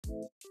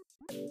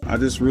I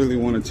just really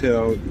want to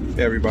tell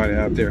everybody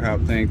out there how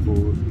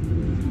thankful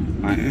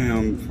I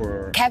am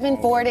for Kevin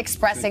Ford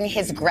expressing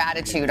his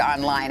gratitude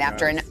online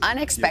after an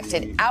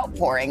unexpected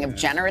outpouring of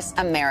generous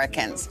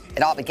Americans.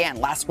 It all began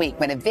last week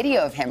when a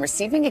video of him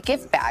receiving a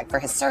gift bag for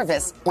his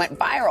service went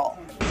viral.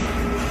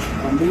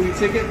 A movie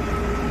ticket,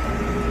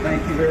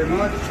 thank you very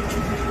much.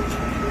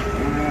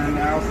 And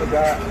I also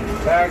got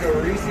a bag of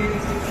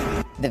Reese's.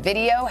 The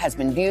video has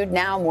been viewed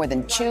now more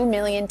than 2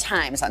 million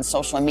times on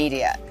social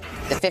media.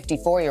 The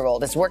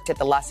 54-year-old has worked at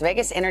the Las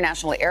Vegas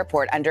International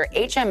Airport under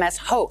HMS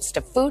Host,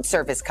 a food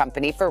service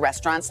company for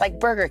restaurants like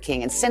Burger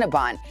King and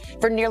Cinnabon,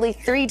 for nearly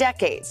 3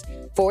 decades.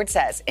 Ford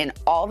says in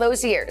all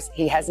those years,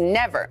 he has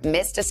never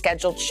missed a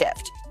scheduled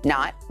shift,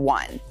 not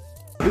one.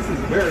 This is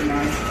very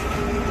nice.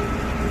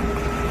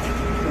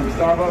 From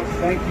Starbucks,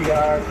 thank you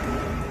guys.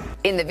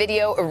 In the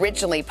video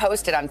originally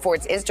posted on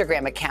Ford's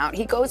Instagram account,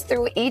 he goes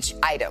through each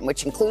item,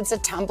 which includes a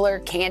tumbler,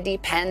 candy,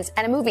 pens,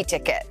 and a movie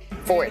ticket.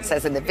 Ford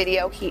says in the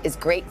video he is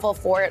grateful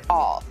for it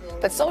all,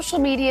 but social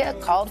media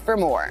called for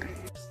more.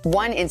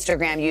 One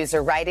Instagram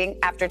user writing,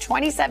 after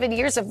 27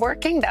 years of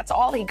working, that's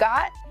all he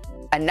got?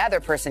 Another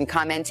person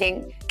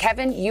commenting,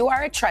 Kevin, you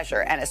are a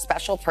treasure and a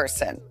special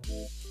person.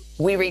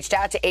 We reached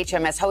out to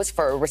HMS Host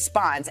for a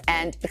response,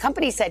 and the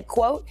company said,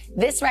 quote,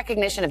 this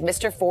recognition of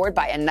Mr. Ford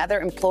by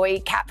another employee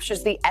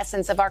captures the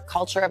essence of our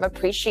culture of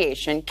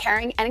appreciation,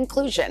 caring, and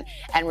inclusion,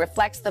 and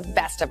reflects the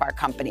best of our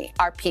company,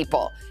 our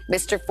people.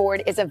 Mr.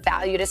 Ford is a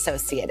valued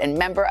associate and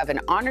member of an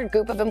honored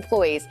group of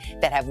employees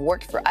that have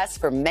worked for us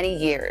for many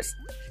years.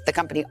 The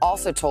company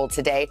also told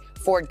Today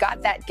Ford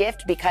got that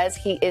gift because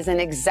he is an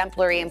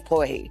exemplary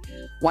employee.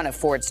 One of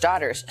Ford's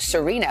daughters,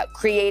 Serena,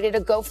 created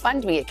a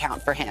GoFundMe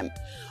account for him.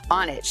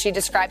 On it, she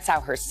describes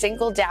how her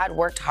single dad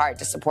worked hard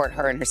to support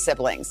her and her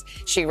siblings.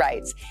 She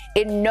writes,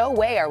 in no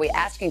way are we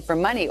asking for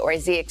money or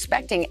is he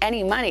expecting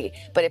any money,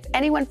 but if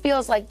anyone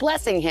feels like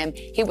blessing him,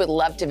 he would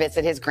love to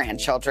visit his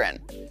grandchildren.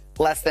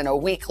 Less than a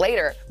week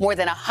later, more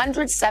than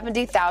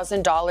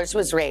 $170,000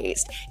 was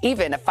raised,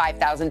 even a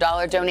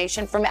 $5,000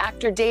 donation from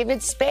actor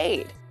David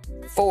Spade.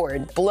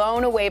 Ford,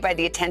 blown away by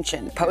the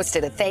attention,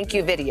 posted a thank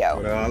you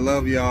video. I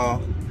love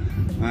y'all.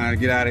 I gotta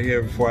get out of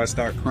here before I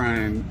start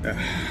crying.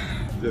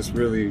 This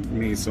really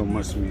means so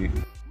much to me.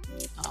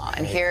 Oh,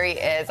 and here he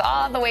is,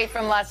 all the way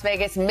from Las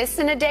Vegas,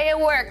 missing a day of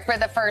work for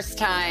the first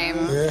time.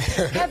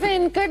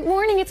 Kevin, good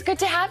morning. It's good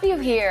to have you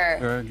here.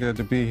 Very good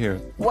to be here.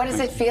 What does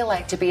it feel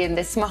like to be in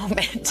this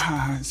moment?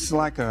 It's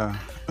like a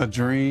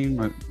dream,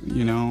 a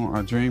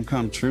dream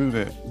come true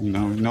that,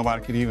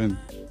 nobody could even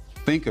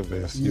think of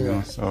this, you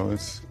know, so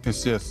it's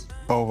just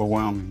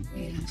overwhelming,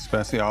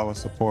 especially all the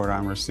support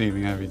I'm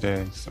receiving every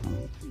day, so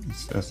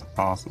it's just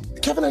awesome.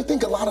 Kevin, I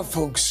think a lot of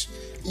folks,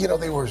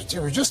 they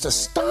were just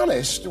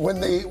astonished when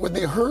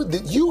they heard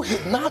that you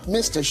had not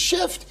missed a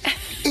shift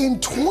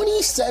in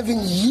 27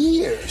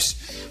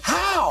 years.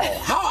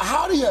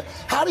 How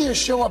do you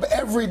show up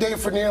every day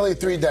for nearly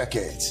 3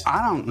 decades?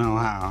 I don't know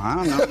how. I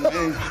don't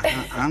know.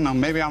 I don't know.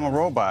 Maybe I'm a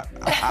robot.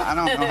 I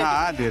don't know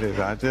how I did it.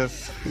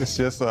 It's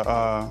just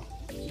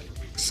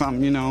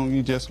something,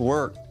 you just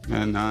work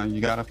and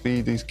you got to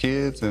feed these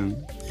kids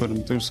and put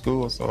them through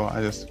school. So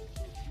I just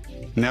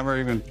never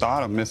even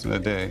thought of missing a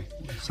day.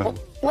 So. Well,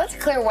 let's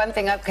clear one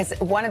thing up, because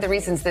one of the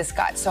reasons this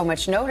got so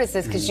much notice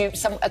is because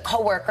a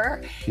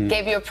coworker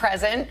gave you a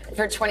present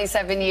for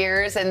 27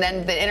 years, and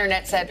then the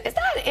internet said, "Is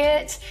that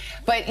it?"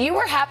 But you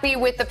were happy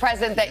with the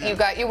present that you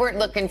got. You weren't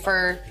looking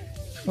for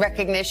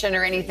recognition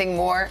or anything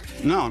more.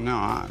 No.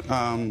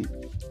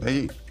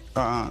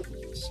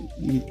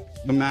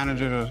 The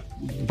manager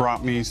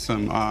brought me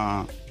some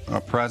a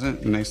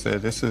present, and they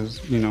said, "This is,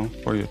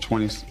 for your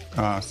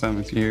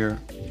 27th year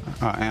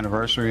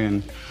anniversary,"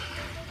 and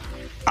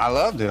I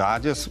loved it. I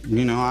just,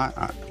 and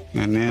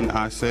then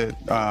I said,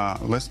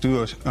 let's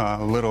do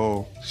a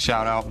little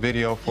shout-out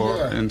video for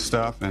it and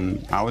stuff,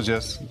 and I was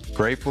just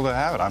grateful to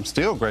have it. I'm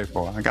still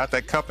grateful. I got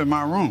that cup in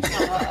my room,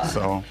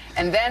 so.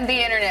 And then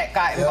the internet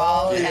got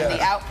involved, and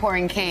the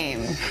outpouring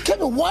came.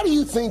 Kevin, why do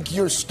you think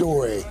your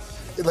story,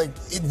 it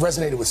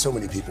resonated with so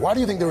many people? Why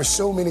do you think there were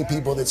so many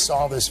people that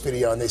saw this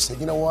video and they said,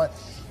 you know what,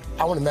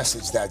 I want to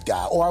message that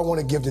guy, or I want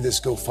to give to this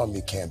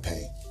GoFundMe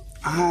campaign?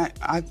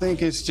 I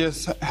think it's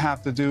just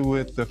have to do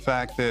with the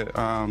fact that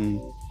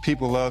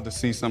people love to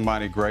see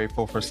somebody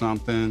grateful for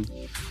something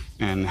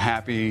and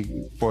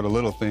happy for the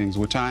little things,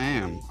 which I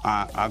am.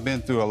 I've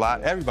been through a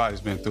lot.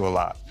 Everybody's been through a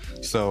lot.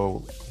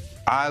 So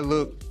I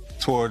look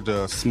toward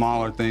the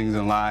smaller things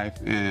in life,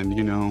 and,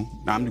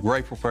 I'm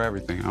grateful for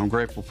everything. I'm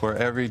grateful for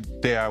every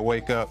day I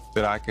wake up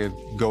that I could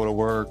go to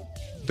work,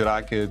 that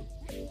I could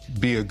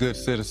be a good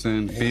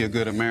citizen, be a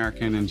good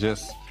American, and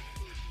just,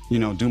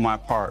 do my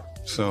part.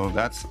 So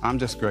I'm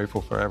just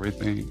grateful for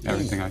everything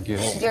I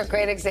get. You're a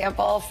great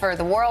example for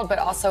the world, but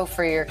also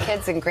for your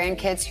kids and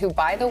grandkids, who,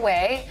 by the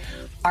way,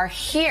 are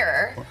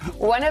here.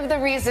 One of the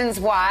reasons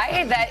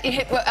why that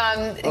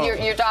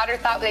your daughter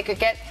thought they could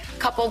get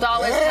couple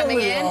dollars coming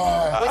in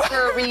was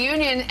for a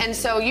reunion, and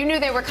so you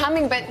knew they were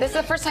coming, but this is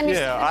the first time you've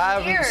seen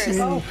them in years.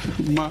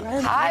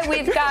 Hi,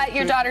 we've got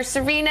your daughter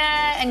Serena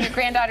and your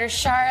granddaughter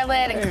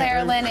Charlotte and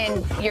Clarilyn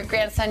and your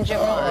grandson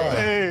Javon.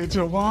 Hey,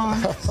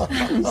 Javon. I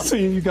haven't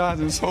seen you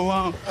guys in so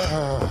long.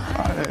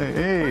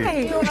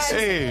 Hey.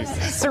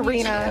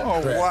 Serena.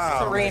 Oh,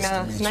 wow.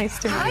 Serena. Nice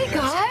to meet you. Hi,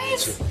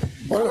 guys.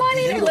 Come on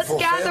in here. Let's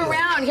gather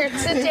around. Here,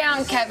 sit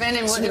down, Kevin,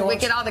 and we'll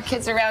get all the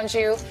kids around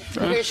you.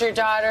 Here's your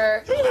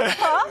daughter. You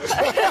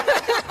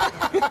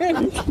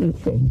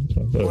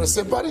want to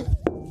sit, buddy? You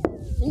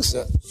can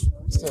sit.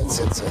 Sit.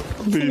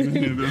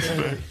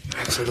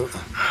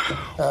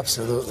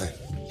 Absolutely.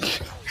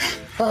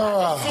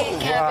 Hey,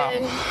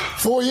 Kevin.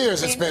 4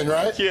 years it's been,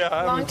 right? Yeah,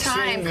 I Long haven't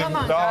time. seen them. Come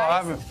on, No, I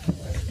guys. haven't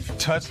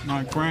touched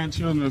my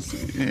grandchildren.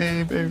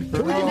 Hey, baby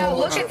girl. No,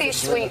 look at these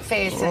sweet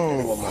faces.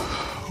 Oh,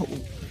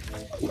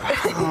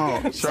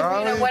 Serena,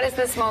 Charlie. what does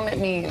this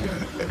moment mean? It's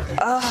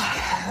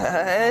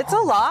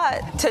a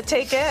lot to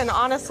take in,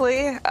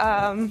 honestly.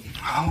 Oh,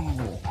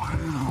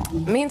 wow.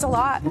 Means a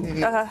lot.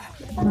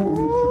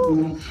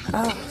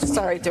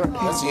 Sorry, Dorothy.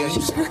 That's the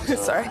issue.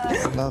 Sorry.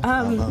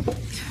 I love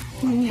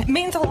you.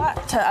 Means a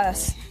lot to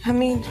us. I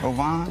mean,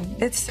 Javon.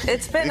 it's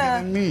been Bigger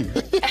than me.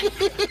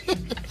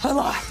 a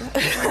lot.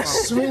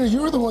 Serena,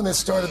 you were the one that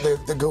started the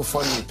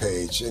GoFundMe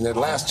page, and the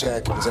last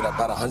check was at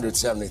about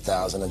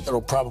 $170,000, and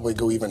it'll probably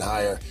go even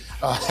higher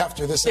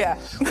after this. Yeah.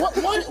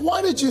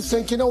 Why did you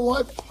think, you know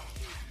what,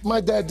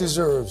 my dad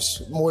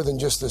deserves more than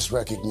just this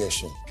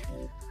recognition?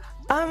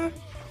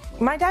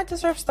 My dad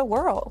deserves the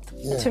world.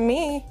 Yeah. To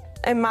me,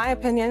 in my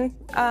opinion,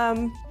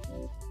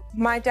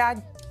 my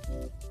dad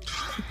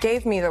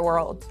gave me the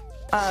world.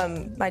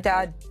 My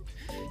dad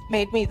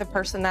made me the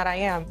person that I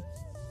am.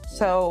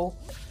 So,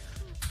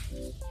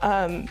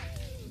 I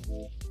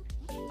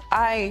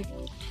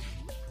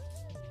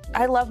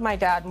love my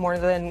dad more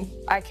than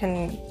I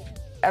can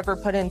ever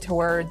put into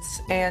words,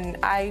 and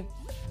I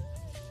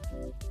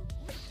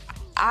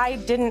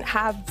didn't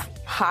have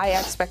high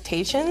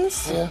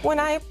expectations when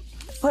I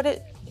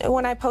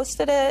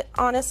posted it.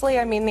 Honestly,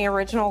 I mean, the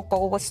original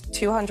goal was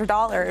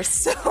 $200.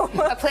 So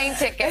A plane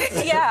ticket.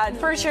 yeah,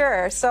 for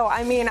sure. So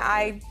I mean,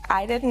 I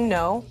didn't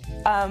know,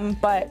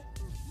 but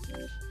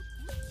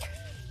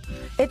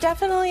it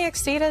definitely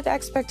exceeded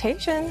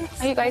expectations.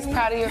 Are you guys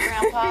proud of your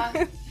grandpa?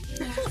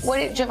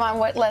 Javon,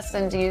 what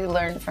lesson do you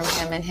learn from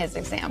him and his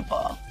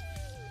example?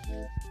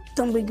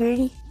 Don't be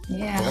greedy.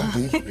 Yeah.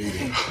 Don't be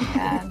greedy.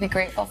 Yeah, be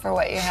grateful for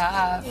what you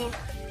have.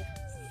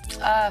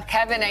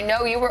 Kevin, I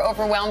know you were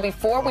overwhelmed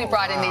before we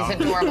brought in these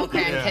adorable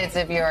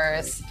grandkids of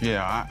yours.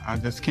 Yeah, I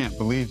just can't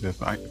believe this.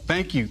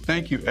 Thank you,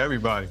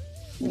 everybody.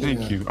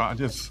 Thank you. I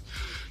just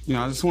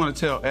want to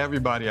tell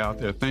everybody out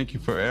there, thank you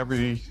for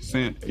every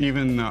cent,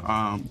 even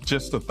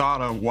just the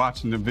thought of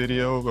watching the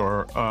videos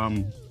or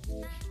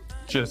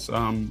just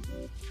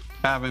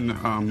having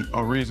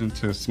a reason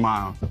to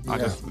smile.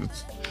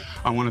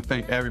 I want to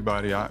thank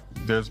everybody.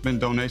 There's been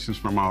donations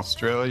from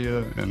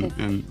Australia and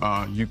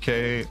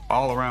UK,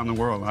 all around the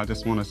world. I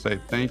just want to say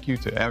thank you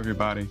to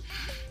everybody.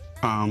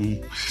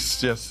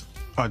 It's just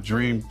a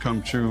dream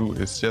come true.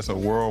 It's just a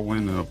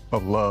whirlwind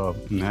of love,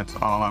 and that's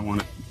all I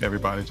want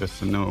everybody just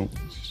to know.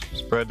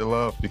 Spread the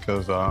love,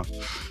 because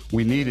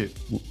we need it.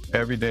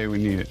 Every day we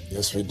need it.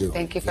 Yes, we do.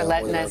 Thank you for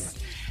letting us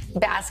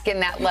bask in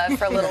that love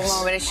for a little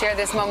moment and share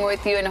this moment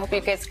with you, and I hope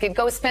you guys could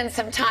go spend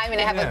some time and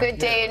have a good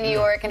day in New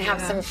York and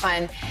have some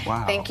fun.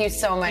 Wow. Thank you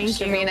so much,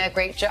 Serena.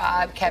 Great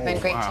job. Kevin,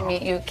 great to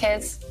meet you.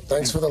 Kids,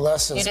 Thanks for the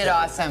lessons. you did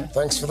Kevin. awesome.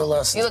 Thanks for the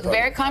lessons. You look brother.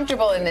 very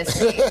comfortable in this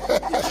seat. You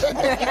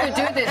could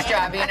do this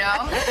job, you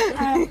know?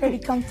 I'm pretty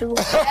comfortable.